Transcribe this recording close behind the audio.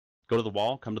Go to the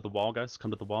wall. Come to the wall, guys.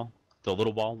 Come to the wall. The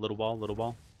little wall, little wall, little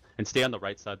wall. And stay on the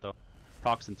right side, though.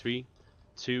 Procs in 3,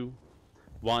 2,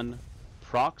 1.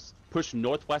 Procs. Push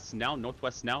northwest now.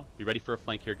 Northwest now. Be ready for a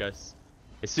flank here, guys.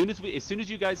 As soon as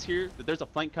you guys hear that there's a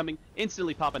flank coming,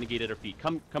 instantly pop a negate at our feet.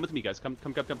 Come with me, guys. Come.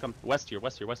 West here.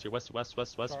 West.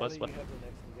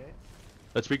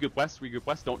 Let's regroup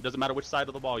west. Doesn't matter which side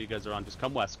of the wall you guys are on. Just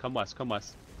come west.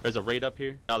 There's a raid up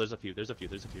here. No, there's a few.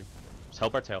 Just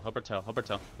help our tail.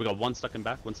 We got one stuck in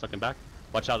back.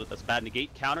 Watch out, that's bad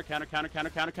negate. Counter.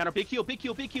 Big heal.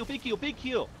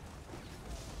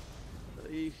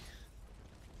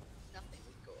 Nothing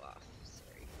would go off,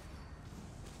 sorry.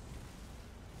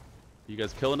 You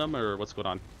guys killing them or what's going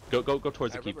on? Go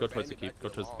towards the keep. Go towards the keep. Go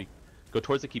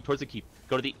towards the keep.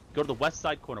 Go to the west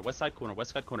side corner.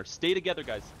 Stay together,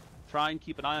 guys. Try and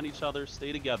keep an eye on each other.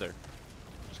 Stay together.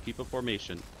 Just keep a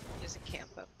formation. There's a camp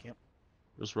up.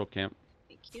 Just roll camp.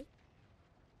 Thank you.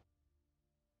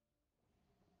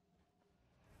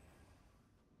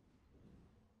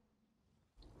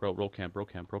 Roll camp.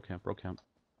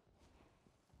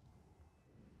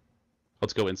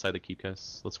 Let's go inside the keep,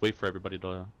 guys. Let's wait for everybody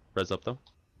to res up, though.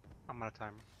 I'm on a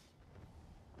timer.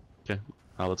 Okay,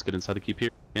 let's get inside the keep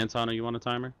here. Anton, are you on a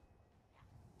timer?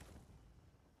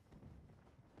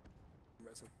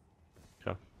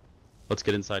 Okay. Let's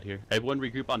get inside here. Everyone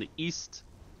regroup on the east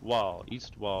wall.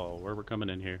 Where we're coming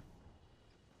in here.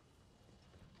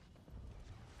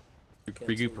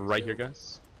 Regroup right here,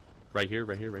 guys. Right here.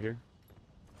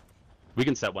 We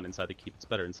can set one inside the keep. It's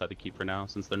better inside the keep for now,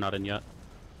 since they're not in yet.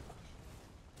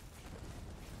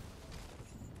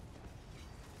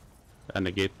 And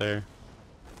the gate there.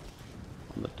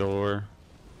 On the door.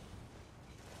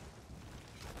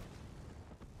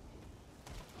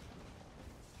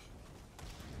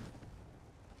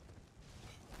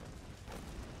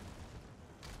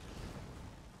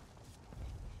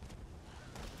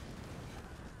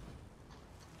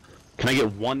 Can I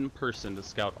get one person to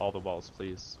scout all the walls,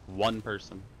 please? One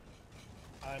person.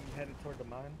 I'm headed toward the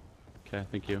mine. Okay,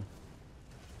 thank you.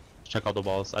 Check all the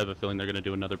walls. I have a feeling they're gonna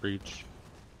do another breach.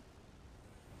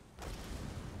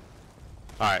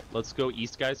 Alright, let's go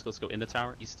east, guys. Let's go in the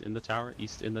tower. East in the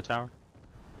tower.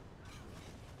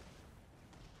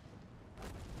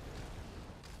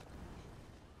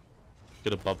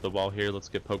 Get above the wall here. Let's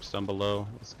get pokes down below.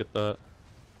 Let's get that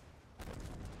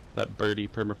birdie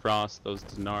permafrost, those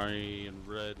Denari and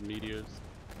red meteors.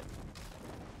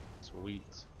 Sweet.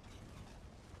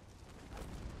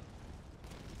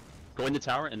 Go in the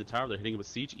tower, they're hitting it with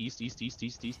siege.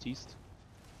 East.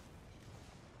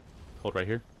 Hold right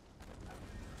here.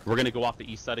 We're gonna go off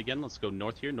the east side again. Let's go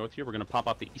north here. We're gonna pop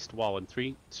off the east wall in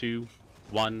 3, 2,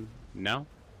 1, now.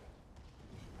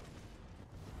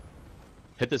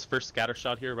 Hit this first scatter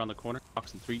shot here around the corner.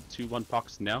 Procs in 3, 2, 1,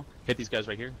 procs now. Hit these guys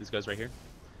right here.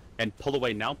 And pull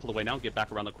away now, get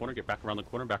back around the corner, back around the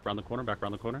corner. The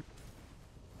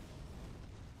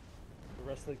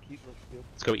rest of the keep looks good.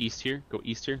 Let's go east here,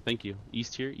 thank you.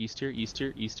 East here.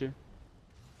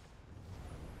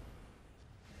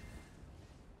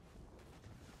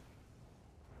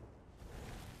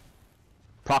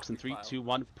 Procs in 3, 2,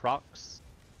 1, procs.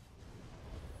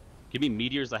 Give me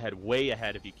meteors ahead, way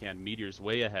ahead if you can. Meteors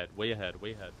way ahead.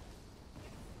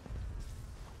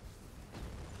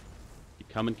 Keep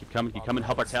coming.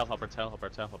 Help our tail.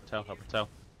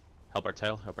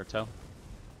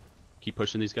 Keep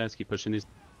pushing these guys.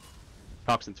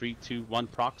 Procs in 3, 2, 1,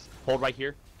 procs. Hold right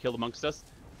here. Kill amongst us.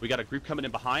 We got a group coming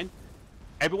in behind.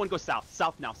 Everyone go south.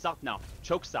 South now.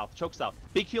 Choke south.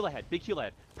 Big heal ahead.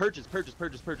 Purges.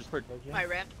 My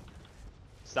ramp.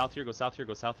 South here. Go south here.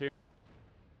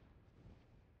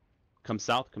 Come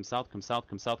south.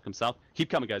 Keep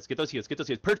coming, guys. Get those heals.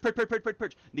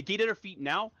 Purge. Negate at our feet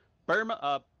now.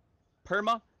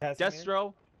 Perma,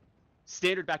 Destro,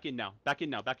 standard back in now.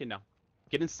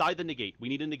 Get inside the negate. We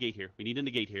need a negate here.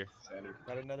 Standard.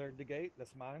 Got another negate.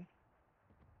 That's mine.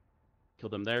 Kill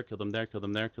them there.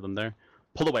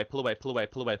 Pull away.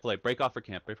 Break off for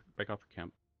camp.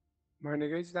 My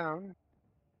negate's down.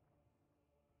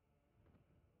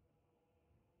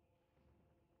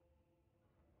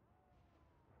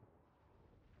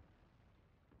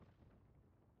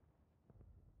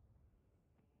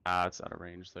 Ah, it's out of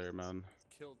range there, man.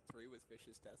 Killed 3 with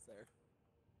Vicious Death there.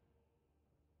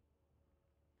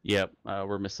 Yep,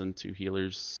 we're missing 2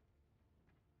 healers.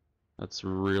 That's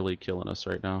really killing us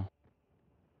right now.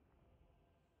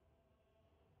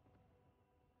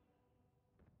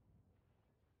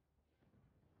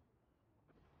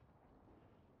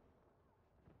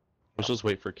 Let's just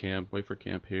wait for camp.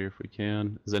 Here if we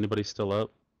can. Is anybody still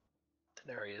up?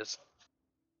 There he is.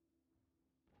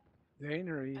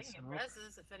 Daner I is can up. get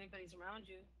reses if anybody's around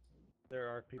you. There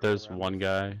are people. There's around one us.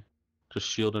 guy. Just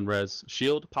shield and res.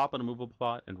 Shield, pop on a movable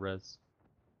bot, and res.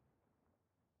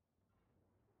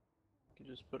 You can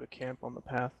just put a camp on the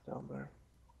path down there.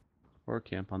 Or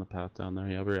camp on the path down there.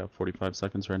 Yeah, we're at 45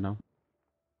 seconds right now.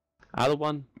 Either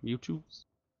one, you choose.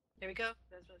 Here we go.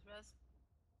 Res.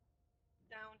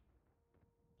 Down.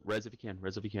 Res if you can.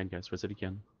 Res if you can, guys. Res if you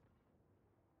can.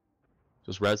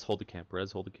 Just res, hold the camp.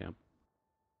 Res, hold the camp.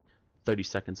 30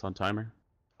 seconds on timer.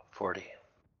 40.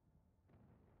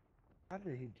 How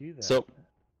did he do that?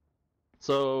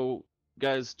 So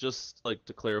guys, just like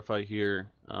to clarify here,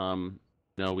 you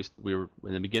know, we were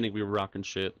in the beginning we were rocking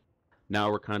shit.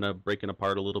 Now we're kind of breaking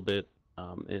apart a little bit.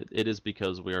 It is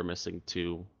because we are missing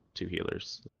two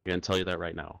healers. I'm gonna tell you that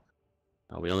right now.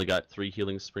 We only got 3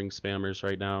 healing spring spammers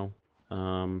right now,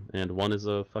 and one is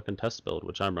a fucking test build,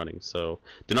 which I'm running. So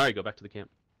Denari, go back to the camp.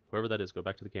 Whoever that is, go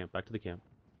back to the camp. Back to the camp.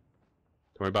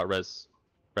 Don't worry about res.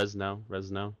 Res now. Res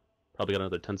now. Probably got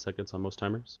another 10 seconds on most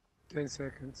timers. 10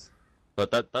 seconds. But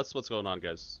that's what's going on,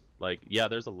 guys. Like, yeah,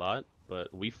 there's a lot,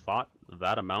 but we fought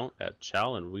that amount at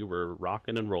Chow, and we were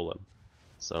rocking and rolling.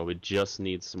 So we just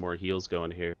need some more heals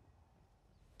going here.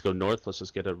 Let's go north. Let's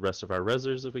just get the rest of our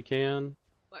resers if we can.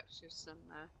 Watch, there's some,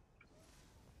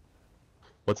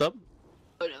 What's up?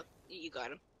 Oh no, you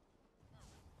got him.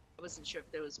 I wasn't sure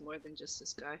if there was more than just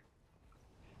this guy.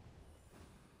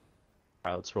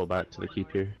 Alright, let's roll back to the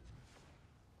keep here.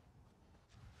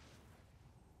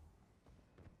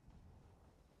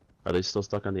 Are they still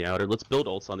stuck on the outer? Let's build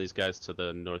ults on these guys to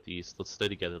the northeast. Let's stay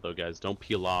together though, guys. Don't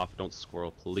peel off. Don't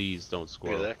squirrel. Please don't Look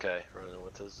squirrel. at that guy running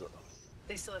with his.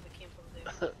 They still have a camp over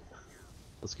there.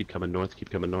 Let's keep coming north.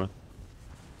 Keep coming north.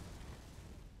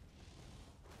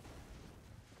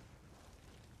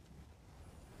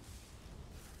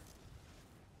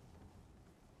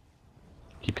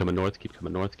 Keep coming north. Keep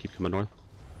coming north. Keep coming north.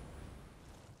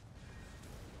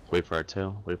 Wait for our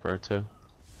tail. Wait for our tail.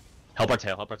 Help our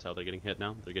tail, help our tail. They're getting hit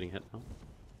now. They're getting hit now.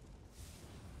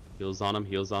 Heals on him,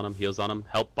 heals on him, heals on him.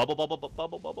 Help. Bubble, bubble, bubble,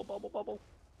 bubble, bubble, bubble, bubble.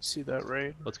 See that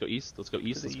raid? Let's go east, let's go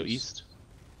east, To let's the go east. east.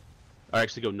 Or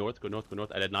actually go north, go north, go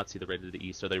north. I did not see the raid to the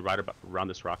east. Are they right around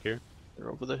this rock here? They're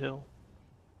over the hill.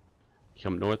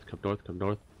 Come north, come north, come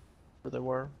north. Where they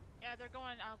were. Yeah, they're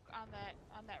going out on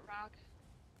that rock.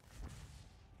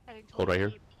 Heading Hold towards right the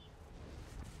here. keep.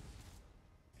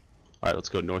 Alright, let's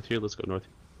go north here, let's go north.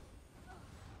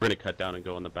 We're gonna cut down and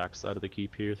go on the back side of the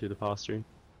keep here through the posturing.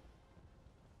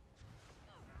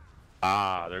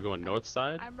 Ah, they're going north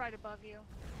side? I'm right above you.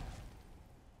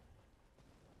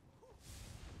 I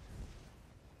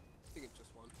think it's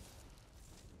just one.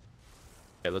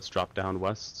 Okay, let's drop down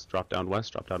west, drop down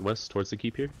west, drop down west towards the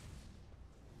keep here.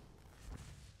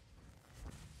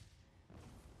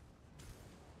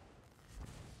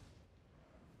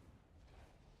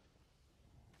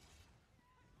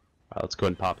 Let's go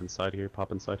ahead and pop inside here,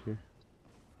 pop inside here.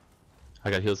 I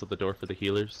got heals at the door for the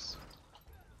healers.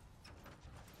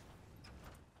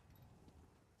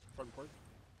 Front porch.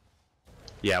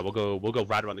 Yeah, we'll go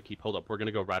right around the keep. Hold up, we're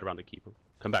gonna go right around the keep.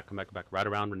 Come back, come back, come back. Right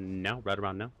around now, right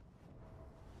around now.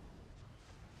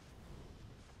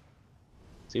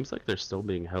 Seems like they're still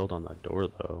being held on that door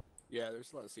though. Yeah,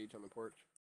 there's a lot of siege on the porch.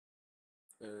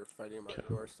 They're fighting about the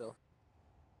Okay. door still.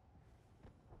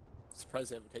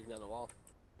 Surprised they haven't taken down the wall.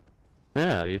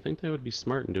 Yeah, you think they would be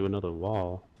smart and do another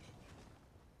wall.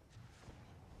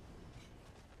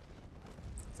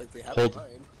 It's like they have Hold. a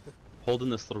line. Hold in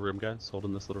this little room, guys. Hold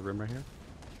in this little room right here.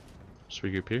 Just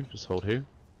regroup here. Just hold here.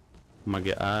 I'm gonna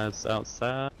get eyes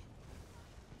outside.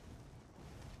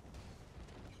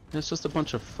 It's just a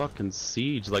bunch of fucking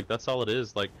siege. Like, that's all it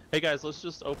is. Like, hey guys, let's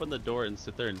just open the door and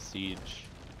sit there and siege.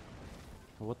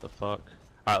 What the fuck?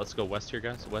 Alright, let's go west here,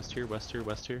 guys. West here, west here,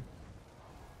 west here.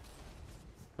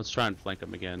 Let's try and flank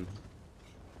them again.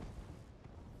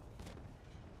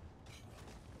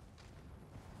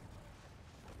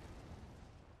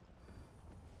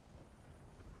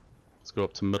 Let's go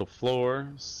up to middle floor.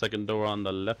 Second door on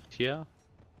the left here.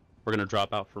 We're gonna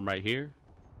drop out from right here.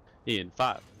 In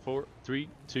 5, 4, 3,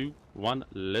 2, 1,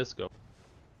 let's go.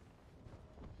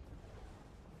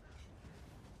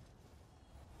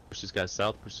 Push these guys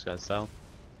south, push these guys south.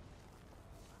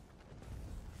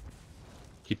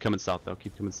 Keep coming south though,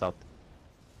 keep coming south.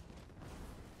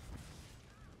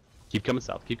 Keep coming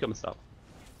south, keep coming south.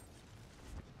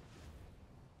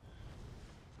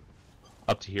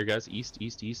 Up to here guys, east,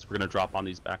 east, east. We're gonna drop on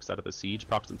these backside of the siege.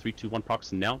 Prox in 3, 2, 1,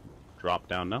 Prox now. Drop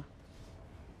down now.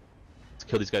 Let's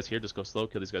kill these guys here, just go slow,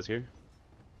 kill these guys here.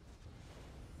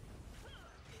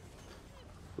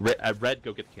 Red,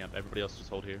 go get the camp, everybody else just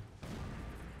hold here.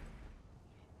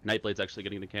 Nightblade's actually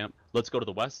getting the camp. Let's go to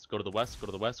the west. Go to the west. Go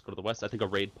to the west. Go to the west. I think a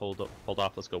raid pulled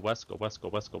off. Let's go west. Go west. Go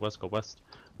west. Go west. Go west.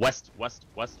 West. West.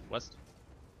 West. West.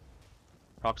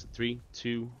 Procs at 3,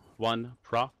 2, 1.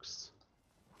 Procs.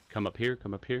 Come up here.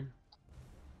 Come up here.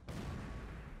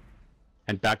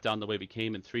 And back down the way we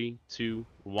came in 3, 2,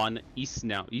 1. East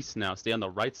now. East now. Stay on the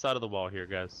right side of the wall here,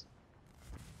 guys.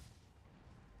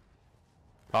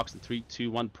 Procs in 3, 2,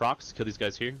 1. Procs. Kill these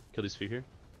guys here. Kill these few here.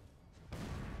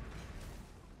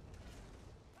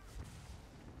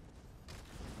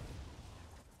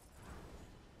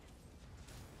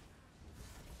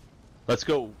 Let's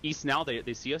go east now.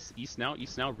 They see us. East now.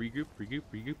 East now. Regroup. Regroup.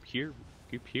 Regroup here.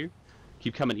 Regroup here.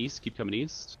 Keep coming east. Keep coming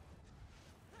east.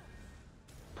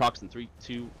 Procs in 3,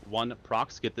 2, 1.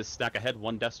 Procs. Get this stack ahead.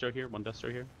 One Destro here. One Destro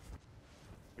here.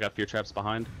 I got fear traps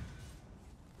behind.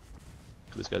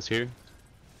 This guy's here.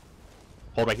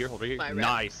 Hold right here. Hold right here.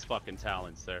 Nice fucking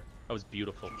talents there. That was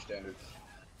beautiful. Standard.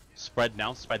 Spread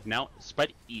now. Spread now.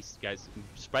 Spread east, guys.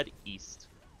 Spread east.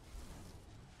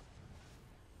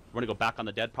 We're gonna go back on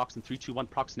the dead. Procs in 3, 2, 1.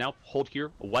 Procs now. Hold here.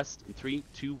 West in 3,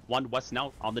 2, 1. West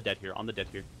now. On the dead here. On the dead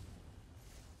here.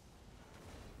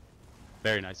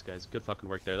 Very nice, guys. Good fucking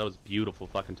work there. That was beautiful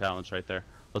fucking talents right there.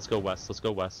 Let's go west. Let's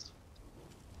go west.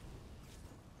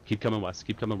 Keep coming west.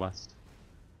 Keep coming west.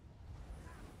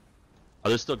 Are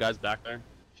there still guys back there?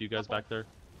 A few guys back there?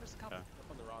 There's a couple. Okay.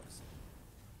 Up on the rocks.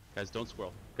 Guys, don't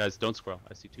squirrel. Guys, don't squirrel.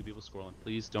 I see 2 people squirreling.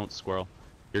 Please don't squirrel.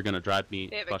 You're gonna drive me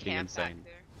They have a fucking camp insane. back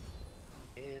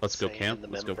there. Let's go Insane camp. the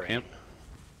Let's go membrane. camp.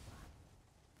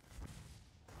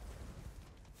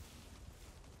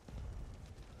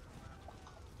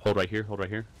 Hold right here. Hold right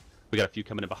here. We got a few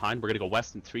coming in behind. We're gonna go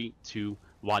west in 3, 2,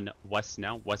 1. West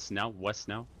now. West now. West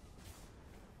now.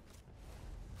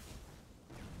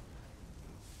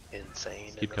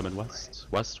 Insane. Keep in the coming membrane. west.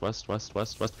 West. West. West.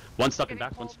 West. West. One stuck in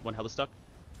Getting back. One hella stuck.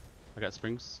 I got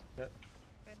springs.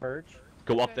 Purge.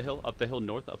 Go up Okay. the hill. Up the hill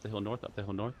north. Up the hill north. Up the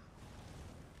hill north.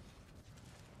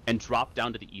 And drop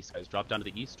down to the east, guys. Drop down to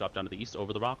the east. Drop down to the east.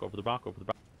 Over the rock. Over the rock. Over the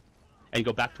rock. And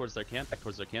go back towards their camp. Back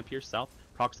towards their camp here. South.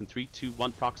 Procs in 3, 2,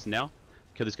 1. Procs now.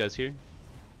 Kill these guys here.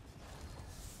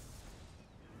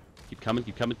 Keep coming.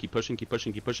 Keep coming. Keep pushing. Keep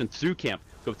pushing. Keep pushing. Through camp.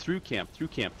 Go through camp. Through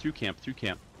camp. Through camp. Through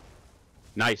camp.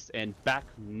 Nice. And back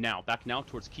now. Back now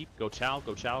towards keep. Go chow.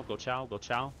 Go chow. Go chow. Go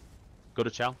chow. Go to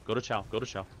chow. Go to chow. Go to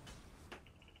chow.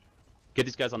 Get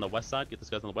these guys on the west side. Get these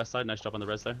guys on the west side. Nice job on the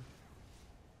res there.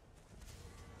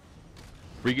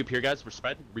 Regroup here, guys. We're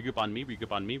spread. Regroup on me.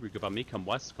 Regroup on me. Regroup on me. Come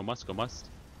west. Come west. Come west.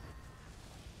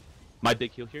 My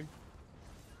big heal here.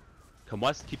 Come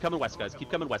west. Keep coming west, guys. Keep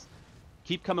coming west.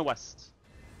 Keep coming west.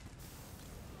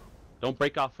 Don't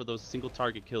break off for those single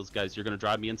target kills, guys. You're gonna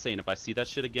drive me insane. If I see that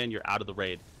shit again, you're out of the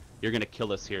raid. You're gonna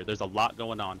kill us here. There's a lot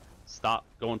going on. Stop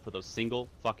going for those single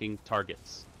fucking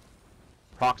targets.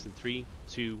 Procs in 3,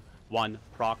 2, 1.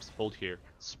 Procs. Hold here.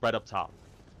 Spread up top.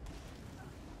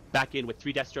 Back in with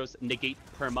 3 Destros. Negate.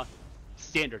 Perma.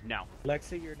 Standard now.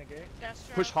 Lexi, you're negate.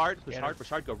 Destro. Push hard, push Scanner. hard, push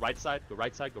hard. Go right side, go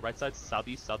right side, go right side.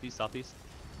 Southeast, southeast, southeast.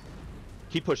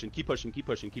 Keep pushing, keep pushing, keep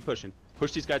pushing, keep pushing.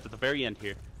 Push these guys at the very end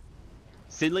here.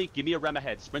 Sinley, give me a rem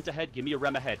ahead. Sprint ahead, give me a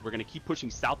rem ahead. We're gonna keep pushing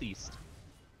southeast.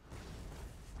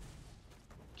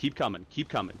 Keep coming, keep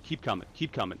coming, keep coming,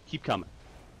 keep coming, keep coming.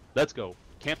 Let's go.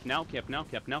 Camp now, camp now,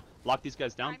 camp now. Lock these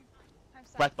guys down. I'm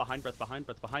set. Breath behind, breath behind,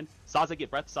 breath behind. Saza get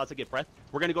breath, Saza get breath.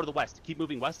 We're gonna go to the west. Keep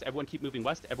moving west. Everyone keep moving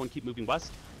west. Everyone keep moving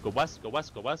west. Go west, go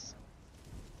west, go west.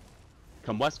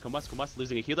 Come west, come west, come west.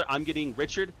 Losing a healer. I'm getting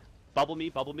Richard. Bubble me,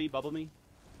 bubble me, bubble me.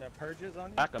 That purges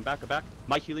on you. Back, I'm back, I'm back.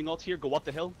 My healing ult here. Go up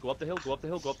the hill, go up the hill, go up the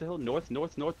hill, go up the hill. North,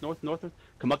 north, north, north, north, north.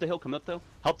 Come up the hill, come up the hill.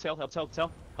 Help tail, help tail, help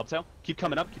tail, help tail. Keep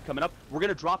coming up, keep coming up. We're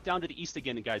gonna drop down to the east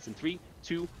again, guys. In 3,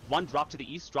 2, 1. Drop to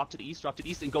the east, drop to the east, drop to the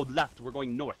east, and go left. We're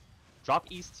going north. Drop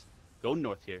east, go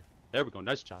north here. There we go.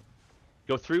 Nice job.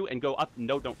 Go through and go up.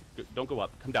 No, don't go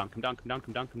up. Come down, come down, come down,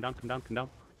 come down, come down, come down, come down.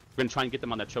 We're gonna try and get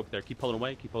them on that choke there. Keep pulling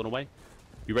away, keep pulling away.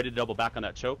 Be ready to double back on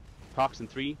that choke. Procs in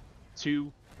 3,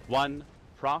 2, 1.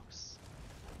 Procs.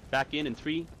 Back in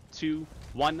 3, 2,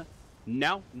 1.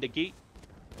 Now negate.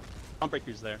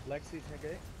 Unbreakers there. Lexi's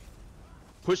negate.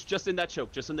 Push just in that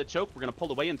choke. Just in the choke. We're gonna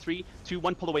pull away in 3, 2,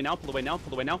 1. Pull away now. Pull away now.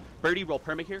 Pull away now. Birdie roll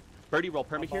perma here. Birdie roll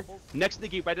perma here. bubbles. Next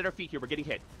negate right at our feet here. We're getting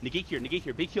hit. Negate here. Negate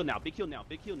here. Big heal now. Big heal now.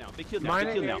 Big heal now. Big heal now. Mine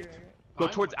Big heal now. negate. Go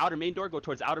towards outer main door. Go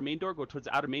towards outer main door. Go towards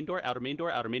outer main door. Outer main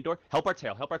door. Outer main door. Help our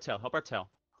tail. Help our tail. Help our tail.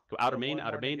 Go outer main.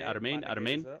 Outer main. Outer main. Outer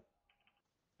main.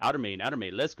 Outer main, outer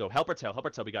main. Let's go. Help our tail. Help our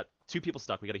tail. We got 2 people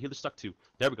stuck. We got a healer stuck too.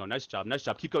 There we go. Nice job. Nice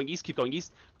job. Keep going east. Keep going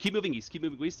east. Keep moving east. Keep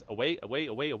moving east. Away, away,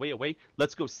 away, away, away.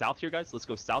 Let's go south here, guys. Let's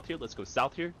go south here. Let's go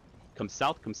south here. Come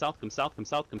south. Come south. Come south. Come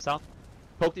south. Come south.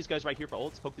 Poke these guys right here for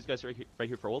ults. Poke these guys right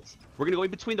here for ults. We're gonna go in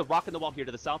between the rock and the wall here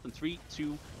to the south in 3,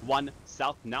 2, 1.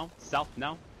 South now. South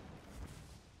now.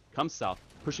 Come south.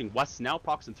 Pushing west now.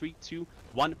 Procs in 3, 2,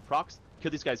 1. Procs.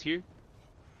 Kill these guys here.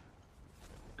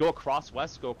 Go across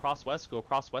west. Go across west. Go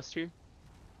across west here.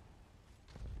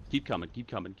 Keep coming. Keep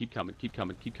coming. Keep coming. Keep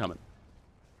coming. Keep coming.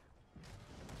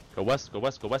 Go west. Go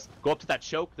west. Go west. Go up to that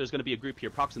choke. There's gonna be a group here.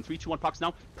 Procs in 3, 2, 1. Procs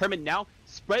now. Permit now.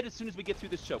 Spread as soon as we get through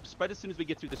this choke. Spread as soon as we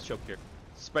get through this choke here.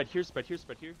 Spread here. Spread here.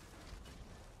 Spread here.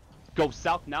 Go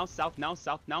south now. South now.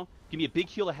 South now. Give me a big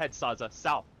heal ahead, Saza.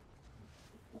 South.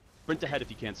 Sprint ahead if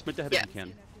you can. Sprint ahead if you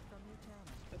can.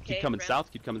 Okay, Keep coming Rem.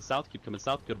 south. Keep coming south. Keep coming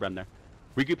south. Good rem there.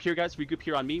 Regroup here, guys. Regroup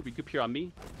here on me. Regroup here on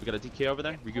me. We got a DK over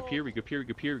there. Regroup here. Regroup here.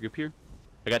 Regroup here. Regroup here.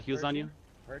 I got heals on you.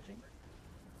 Purging.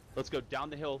 Let's go down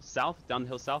the hill south. Down the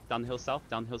hill south. Down the hill south.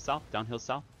 Down the hill south. Down the hill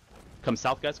south. Come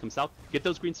south, guys. Come south. Get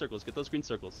those green circles. Get those green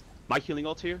circles. My healing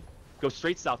ult here. Go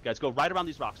straight south, guys. Go right around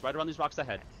these rocks. Right around these rocks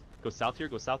ahead. Go south here.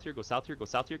 Go south here. Go south here. Go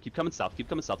south here. Keep coming south. Keep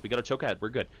coming south. We got a choke ahead. We're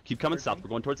good. Keep coming south. We're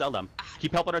going towards LM.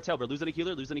 Keep helping our tail. We're losing a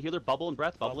healer. Losing a healer. Bubble and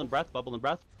breath. Bubble and breath. Bubble and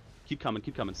breath. Keep coming.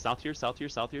 Keep coming. South here. South here.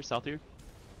 South here. South here.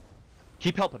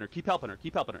 Keep helping her. Keep helping her.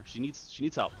 Keep helping her. She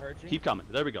needs help. Purging. Keep coming.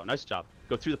 There we go. Nice job.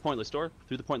 Go through the pointless door.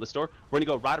 Through the pointless door. We're gonna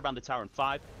go right around the tower in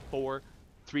 5, 4,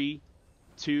 3,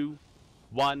 2,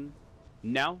 1.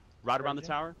 Now, right around the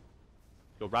Purging. tower.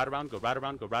 Go right around. Go right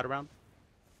around. Go right around.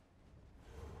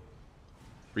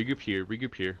 Regroup here.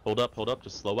 Regroup here. Hold up. Hold up.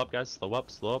 Just slow up, guys. Slow up.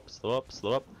 Slow up. Slow up.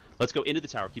 Slow up. Let's go into the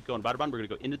tower. Keep going right around. We're gonna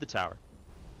go into the tower.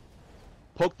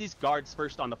 Poke these guards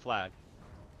first on the flag.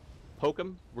 Poke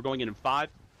them. We're going in 5,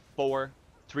 4,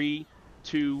 3,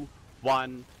 2,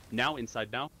 1. Now,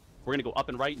 inside now. We're gonna go up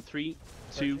and right in 3,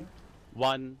 2,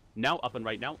 1. Now, up and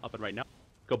right now. Up and right now.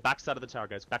 Go back side of the tower,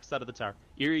 guys. Back side of the tower.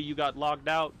 Eerie, you got logged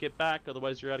out. Get back,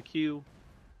 otherwise you're out of queue.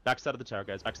 Back side of the tower,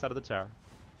 guys. Back side of the tower.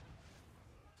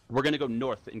 We're gonna go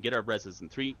north and get our reses in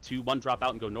 3, 2, 1. Drop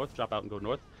out and go north. Drop out and go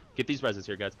north. Get these reses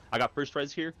here, guys. I got first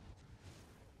res here.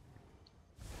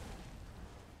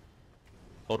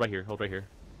 Hold right here. Hold right here.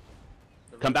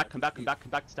 Come back, come back, come back, come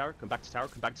back to tower, come back to tower,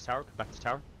 come back to tower, come back to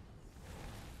tower.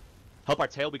 Help our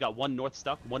tail. We got one north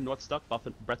stuck, buff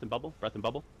and breath and bubble, breath and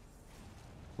bubble.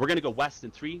 We're gonna go west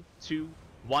in 3, 2,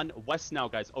 1. West now,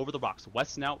 guys, over the rocks.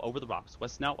 West now, over the rocks.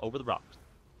 West now, over the rocks.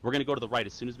 We're gonna go to the right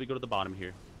as soon as we go to the bottom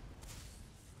here.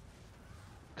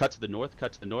 Cut to the north,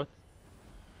 cut to the north.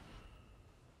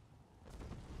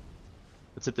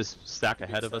 Let's hit this stack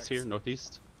ahead of us here,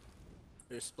 northeast.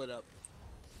 They're split up.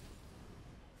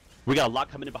 We got a lot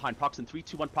coming in behind. Procs in 3,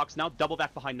 2, 1. Procs now. Double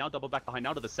back behind now. Double back behind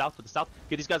now to the south. To the south.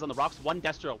 Get these guys on the rocks. One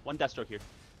Destro here.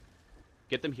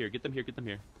 Get them here. Get them here. Get them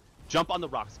here. Jump on the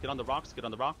rocks. Get on the rocks. Get on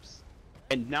the rocks.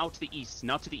 And now to the east.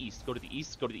 Now to the east. Go to the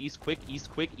east. Go to the east quick. East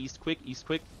quick. East quick. East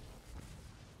quick.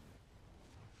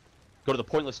 Go to the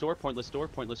pointless door. Pointless door.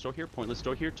 Pointless door here. Pointless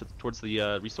door here towards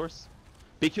the resource.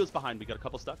 Big heals behind. We got a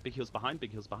couple stuck. Big heals behind. Big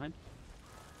heals behind.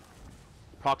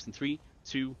 Procs in 3,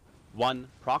 2, 1.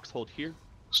 Procs hold here.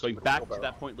 Going back to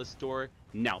that pointless door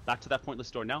now. Back to that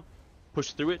pointless door now.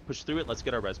 Push through it. Push through it. Let's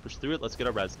get our res. Push through it. Let's get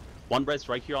our res. One res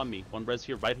right here on me. One res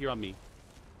here, right here on me.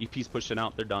 EP's pushing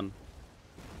out. They're done.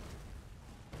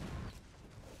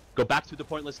 Go back through the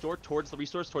pointless door towards the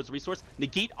resource. Towards the resource.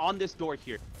 Negate on this door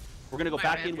here. We're gonna go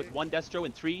back in with one Destro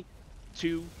in 3,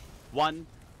 2, 1.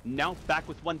 Now back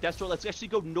with one Destro. Let's actually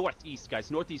go northeast, guys.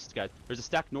 Northeast, guys. There's a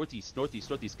stack northeast. Northeast.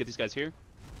 Northeast. Get these guys here.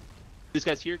 These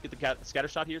guys here. Get the scatter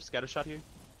shot here. Scatter shot here.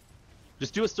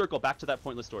 Just do a circle back to that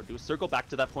pointless door. Do a circle back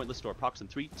to that pointless door. Procs in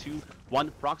 3, 2,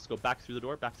 1. Procs, go back through the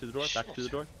door. Back through the door. Back through the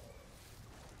door.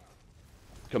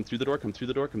 Come through the door. Come through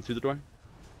the door. Come through the door.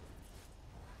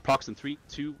 Procs in 3,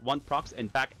 2, 1. Procs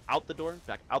and back out the door.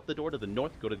 Back out the door to the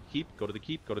north. Go to the keep. Go to the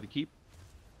keep. Go to the keep.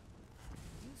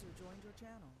 User joined your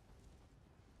channel.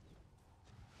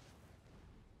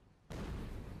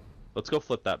 Let's go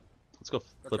flip that. Let's go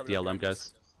flip the LM,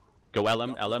 guys. Go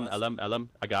LM, LM, LM, LM.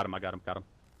 I got him. I got him. Got him.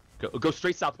 Go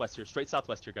straight southwest here. Straight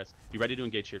southwest here, guys. Be ready to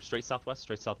engage here. Straight southwest.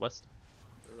 Straight southwest.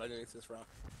 Right next to this rock.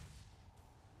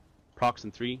 Procs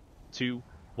in 3, 2,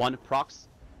 1. Procs.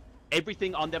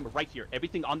 Everything on them right here.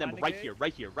 Everything on them right here.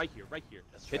 Right here. Right here. Right here.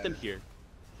 Hit them here.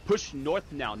 Push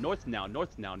north now. North now.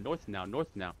 North now. North now. North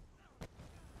now.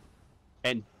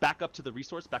 And back up to the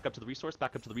resource. Back up to the resource.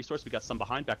 Back up to the resource. We got some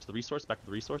behind. Back to the resource. Back to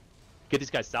the resource. Get these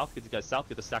guys south. Get these guys south.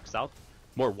 Get the stack south.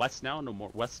 More west now. No more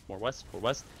west. More west. More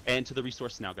west. And to the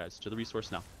resource now, guys. To the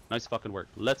resource now. Nice fucking work.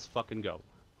 Let's fucking go.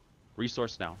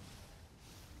 Resource now.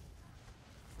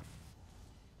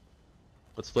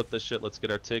 Let's flip this shit. Let's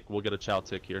get our tick. We'll get a chow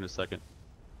tick here in a second.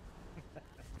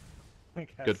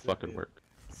 Good fucking work.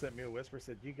 Sent me a whisper,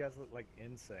 said, you guys look like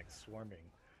insects swarming.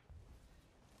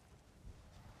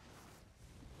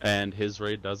 And his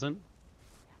raid doesn't?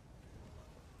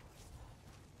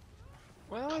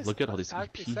 Well, Look at all these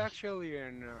It's EP. actually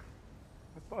a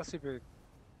positive,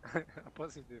 a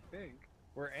positive thing.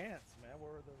 We're ants, man.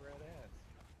 Where are the red ants?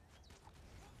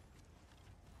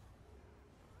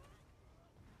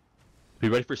 Be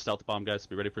ready for stealth bomb, guys.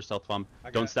 Be ready for stealth bomb. I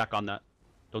Don't got- stack on that.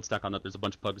 Don't stack on that. There's a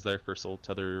bunch of pugs there for soul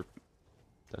tether,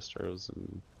 destros,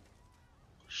 and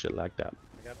shit like that.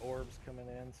 I got orbs coming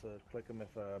in, so click them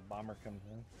if a bomber comes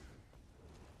in.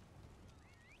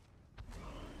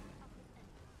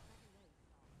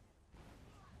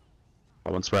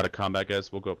 Once we're out of combat,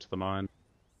 guys, we'll go up to the mine.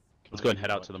 Let's go ahead and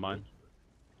head out to the mine.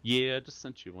 Yeah, I just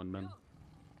sent you one, man.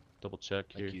 Double check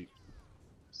here. Thank you.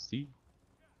 See?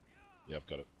 Yeah, I've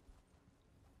got it.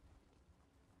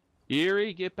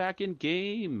 Erie, get back in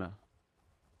game.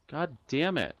 God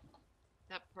damn it.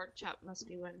 That pork chop must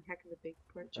be one heck of a big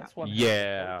pork chop. That's one.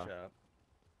 Yeah. Pork chop.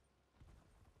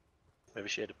 Maybe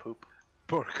she had to poop.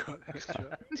 Poor God,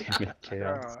 extra. Damn it,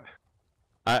 Chaos.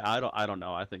 I don't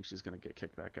know. I think she's gonna get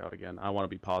kicked back out again. I want to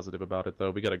be positive about it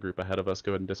though. We got a group ahead of us.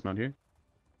 Go ahead and dismount here.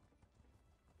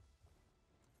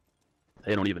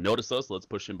 They don't even notice us. Let's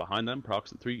push in behind them.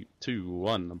 Procs in 3, 2,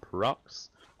 1. Procs.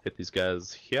 Hit these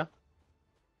guys here.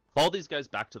 Follow these guys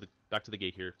back to the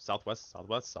gate here. Southwest,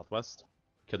 southwest, southwest.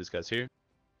 Kill these guys here.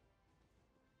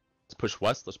 Let's push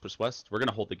west. Let's push west. We're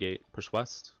gonna hold the gate. Push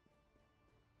west.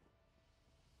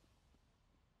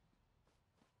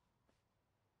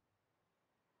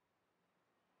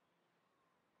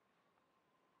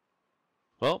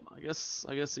 Well,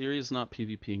 I guess Erie's not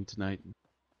PvPing tonight.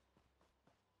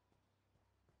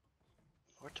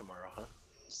 Or tomorrow, huh?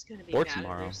 Just gonna be Or mad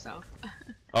tomorrow. at yourself.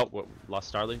 Oh, what?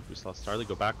 Lost Starly? We just lost Starly.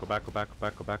 Go back, go back, go back, go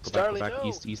back, go back, go back, Starly, go back. no!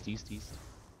 East, east, east, east.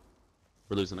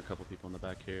 We're losing a couple people in the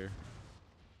back here.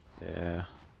 Yeah.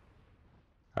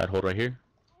 Alright, hold right here.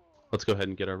 Let's go ahead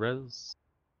and get our res.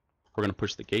 We're gonna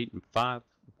push the gate in 5,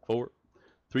 4,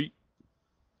 3.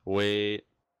 Wait.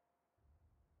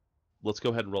 Let's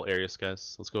go ahead and roll Arius,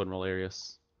 guys. Let's go ahead and roll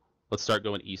Arius. Let's start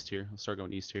going east here. Let's start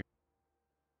going east here.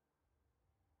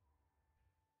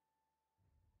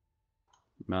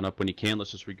 Mount up when you can.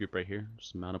 Let's just regroup right here.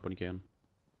 Just mount up when you can.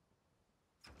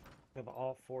 Have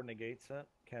all 4 negates up.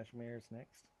 Kashmir's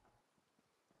next.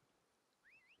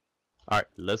 Alright,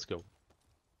 let's go.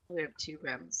 We have 2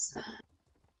 rems.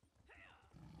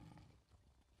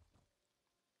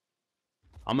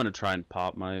 I'm gonna try and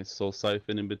pop my soul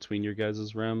siphon in between your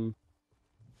guys' rem.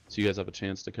 So you guys have a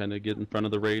chance to kind of get in front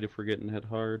of the raid if we're getting hit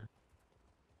hard.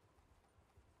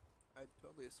 I'd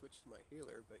probably have switched to my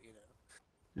healer, but you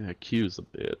know. Yeah, Q's a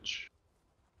bitch.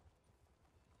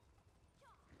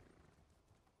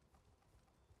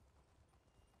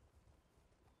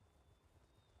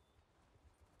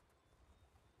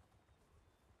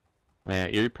 Yeah,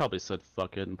 Erie probably said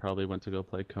fuck it and probably went to go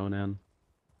play Conan.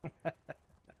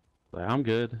 Like, I'm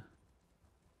good.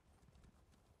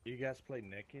 You guys play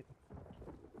naked?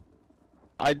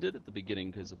 I did at the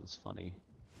beginning because it was funny.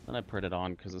 Then I put it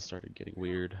on because it started getting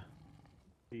weird.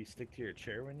 Do you stick to your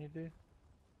chair when you do?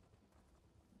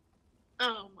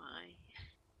 Oh my.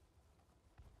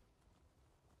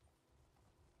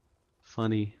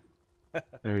 Funny.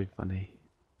 Very funny.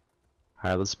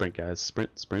 Alright, let's sprint, guys.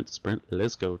 Sprint, sprint, sprint.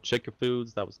 Let's go. Check your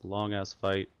foods. That was a long-ass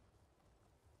fight.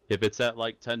 If it's at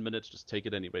like 10 minutes, just take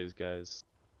it anyways, guys.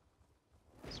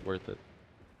 It's worth it.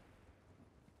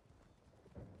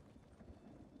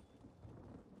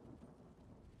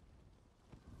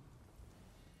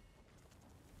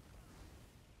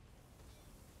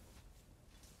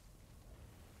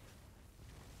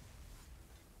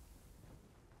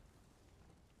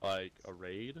 Like a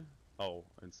raid? Oh,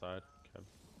 inside. Okay.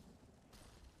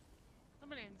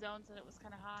 Somebody in zone said it was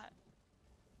kind of hot.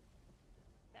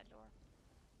 That door.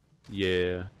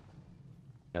 Yeah.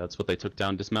 Yeah, that's what they took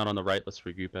down. Dismount on the right. Let's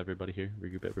regroup everybody here.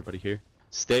 Regroup everybody here.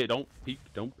 Stay. Don't peek.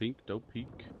 Don't peek. Don't peek.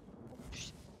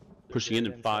 Pushing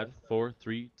in 5, 4,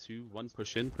 3, 2, 1.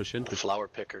 Push in. Push in. The Push. flower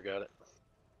picker got it.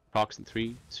 Procs in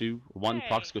 3, 2, 1. Hey.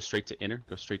 Procs go straight to inner.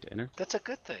 Go straight to inner. That's a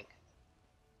good thing.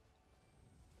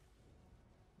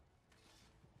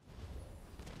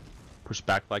 Push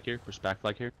back flag here. Push back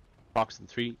flag here. Procs in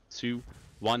 3, 2,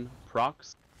 1.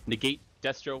 Procs. Negate.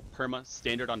 Destro. Perma.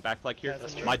 Standard on back flag here.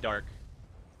 That's My dark.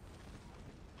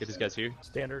 Get these guys here.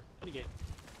 Standard. Nobody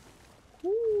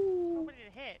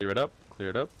to hit. Clear it up. Clear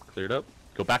it up. Clear it up.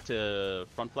 Go back to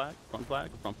front flag. Front flag.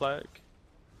 Front flag.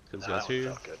 Get these guys That one here.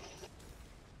 felt good.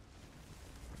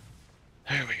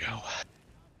 There we go.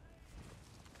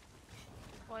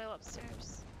 Oil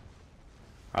upstairs.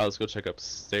 Alright, let's go check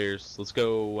upstairs. Let's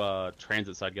go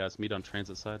transit side, guys. Meet on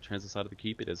transit side. Transit side of the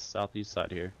keep. It is southeast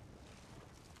side here.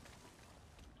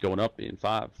 Going up in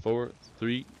 5, 4,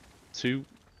 3, 2,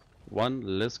 1.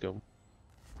 Let's go.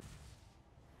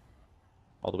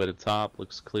 All the way to the top.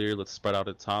 Looks clear. Let's spread out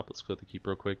at the top. Let's clear the keep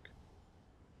real quick.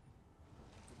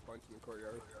 A bunch in the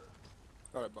courtyard.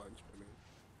 Not a bunch, I mean.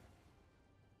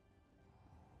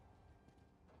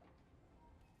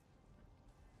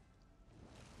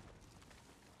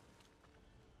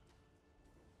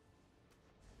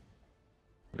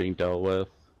 Being dealt with.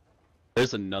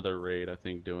 There's another raid, I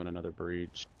think, doing another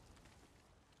breach.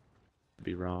 Could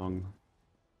be wrong.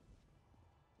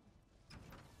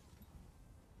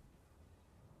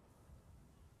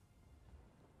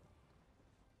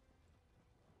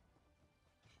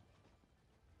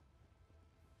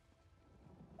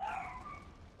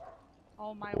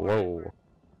 Oh my Whoa. word.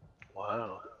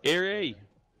 Wow. Aerie!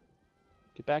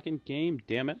 Get back in game,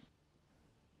 damn it.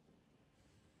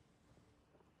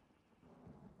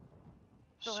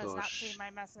 Still has So not seen my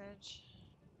message.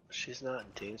 she's not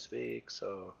in TeamSpeak,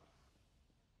 so.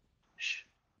 Shh.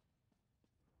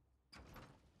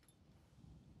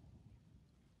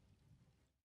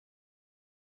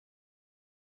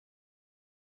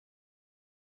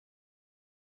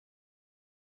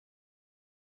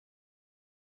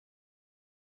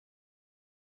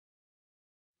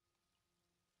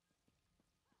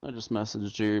 I just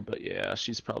messaged her, but yeah,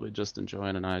 she's probably just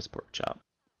enjoying a nice pork chop.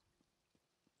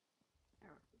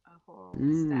 A whole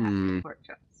Mm. stack of pork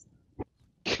chops.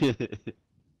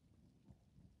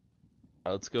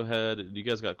 Let's go ahead. You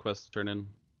guys got quests to turn in?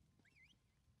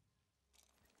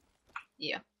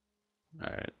 Yeah.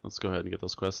 Alright, let's go ahead and get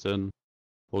those quests in.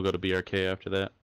 We'll go to BRK after that.